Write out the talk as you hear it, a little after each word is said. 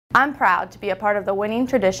I'm proud to be a part of the winning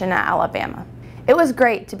tradition at Alabama. It was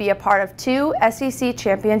great to be a part of 2 SEC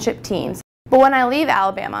championship teams, but when I leave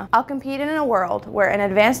Alabama, I'll compete in a world where an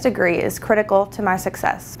advanced degree is critical to my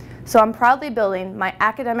success. So I'm proudly building my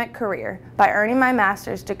academic career by earning my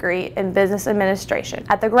master's degree in business administration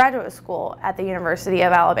at the graduate school at the University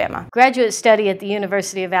of Alabama. Graduate study at the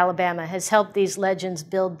University of Alabama has helped these legends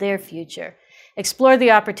build their future. Explore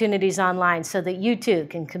the opportunities online so that you too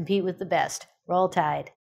can compete with the best. Roll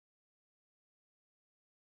Tide.